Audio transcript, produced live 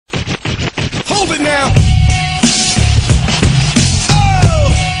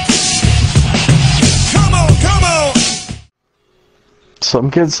Some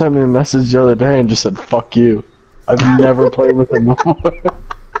kid sent me a message the other day and just said, "Fuck you." I've never played with him before.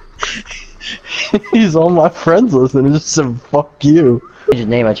 He's on my friends list and it just said, "Fuck you." Change his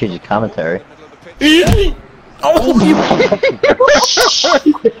name, I change his commentary. Oh!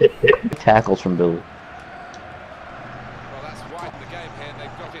 Tackles from Billy.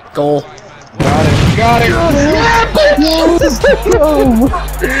 Goal. Got it!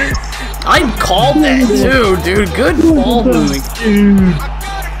 I called that too, dude. Good ball moving. Dude,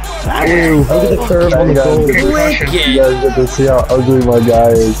 look at the curve on the goal. You guys get to see how ugly my guy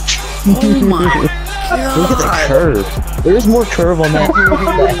is. Oh my god. Look at the curve. There's more curve on that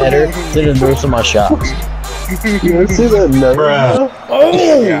header than in most of my shots. You ever see that never?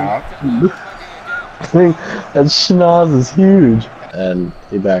 Oh! Yeah. That schnoz is huge. And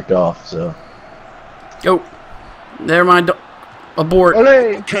he backed off, so. Yo. There my abort.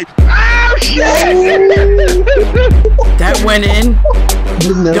 Oh shit! That went in.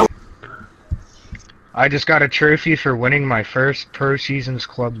 No. I just got a trophy for winning my first Pro Seasons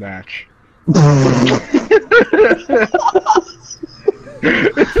club match. You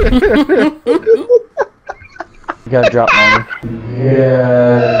gotta drop money.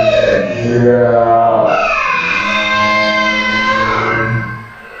 Yeah.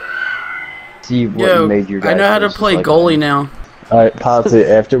 See what Yo, made your guys I know how to versus play like goalie now. Alright, Potsy,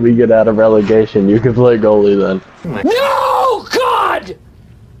 after we get out of relegation, you can play goalie then. No, God!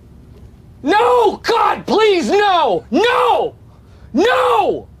 No, God, please, no! No!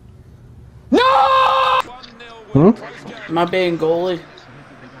 No! No! Am I being goalie?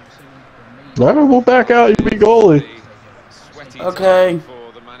 Alright, we'll back out, you be goalie. Okay.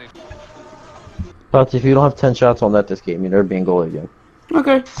 But if you don't have 10 shots on net this game, you're never being goalie again.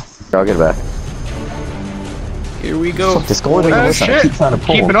 Okay. I'll get it back. Here we go. Fuck, this goalie doesn't listen. I Shit! keep trying to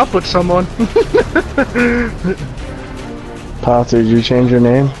pull Keeping him. up with someone. Potsy, did you change your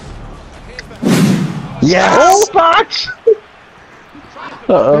name? Yes! Oh, Fox!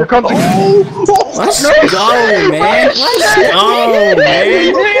 Uh-oh. Here comes Let's go, man. Let's go,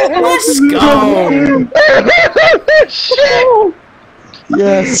 man. Let's go. Shit!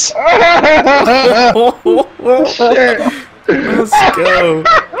 Yes! Let's go.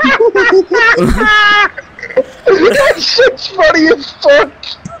 That shit's funny as fuck!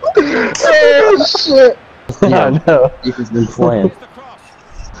 Oh shit! I know. He's been playing.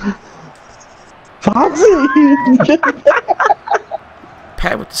 Potsy!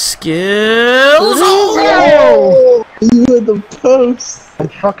 Pat with the skills. Oh! You at the post! I'm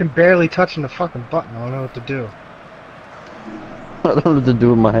fucking barely touching the fucking button. I don't know what to do. I don't know what to do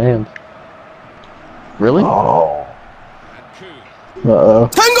with my hand. Really? Oh. Uh-oh.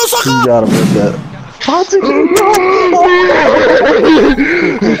 You got him with that. Potsy! Oh,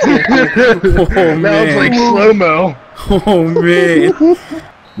 That was man. like slow-mo. Oh, man.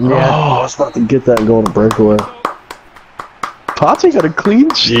 Oh, I was about to get that and go on a breakaway. Potsy got a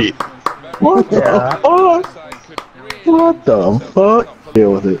clean sheet. What the fuck? What the fuck?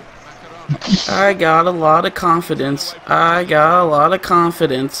 Deal with it. I got a lot of confidence. I got a lot of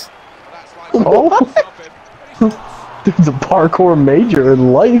confidence. Oh. Dude's a parkour major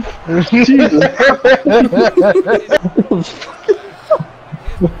in life. Jesus.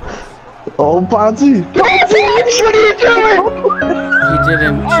 Oh, Potsy! Potsy! What are you doing? He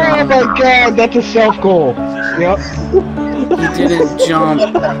didn't Oh jump. my god, that's a self-goal. Yep. He didn't jump.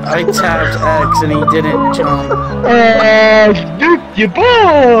 I tapped X and he didn't jump. Duke, your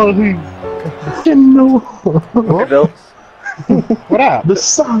ball! No. What up? The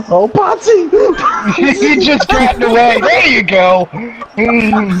sun. Oh, Potsy! You just dropped away. There you go.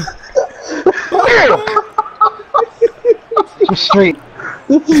 Straight.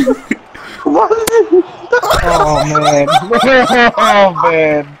 Oh man. Oh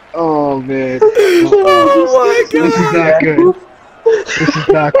man. Oh man. Oh my god. This is not good. This is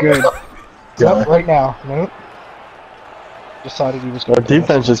not good. Yep, right now. Nope. Decided he was Our going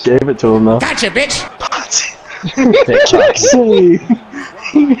defense just gave it to him though. Gotcha, bitch! Kick save!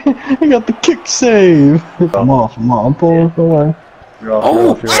 I got the kick save! I'm off, I'm pulling away.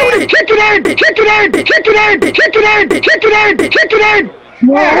 Oh, shoot it! Kick it in! Kick it in! Kick it in! Kick it in! Kick it in! Kick it in!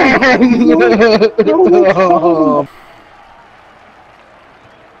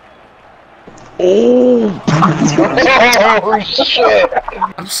 Oh shit!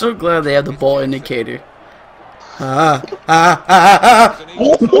 I'm so glad they have the ball indicator. That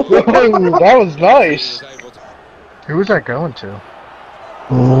was nice. Who was that going to?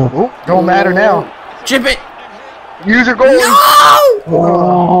 Oh, don't matter now. Chip it! Use your goal. No!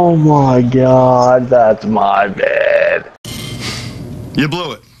 Oh my god, that's my bad. You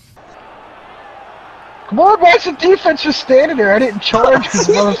blew it. Come on, guys, the defense just standing there. I didn't charge because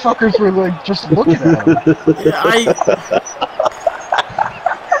the motherfuckers were like just looking at him.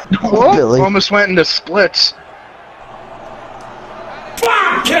 Oh, Billy. almost went into splits.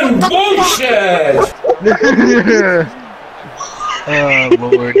 Fucking bullshit! Oh,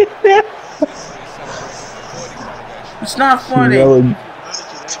 Lord. It's not funny.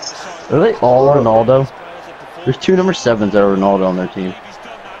 Are they all Ronaldo? There's 2 number 7s that are Ronaldo on their team.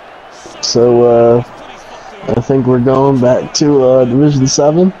 So, I think we're going back to Division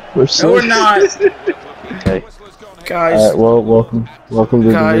 7 or 6. No, we're not. Okay. Guys, Alright, well, welcome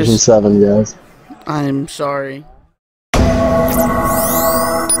to Guys. Division 7, guys. I'm sorry.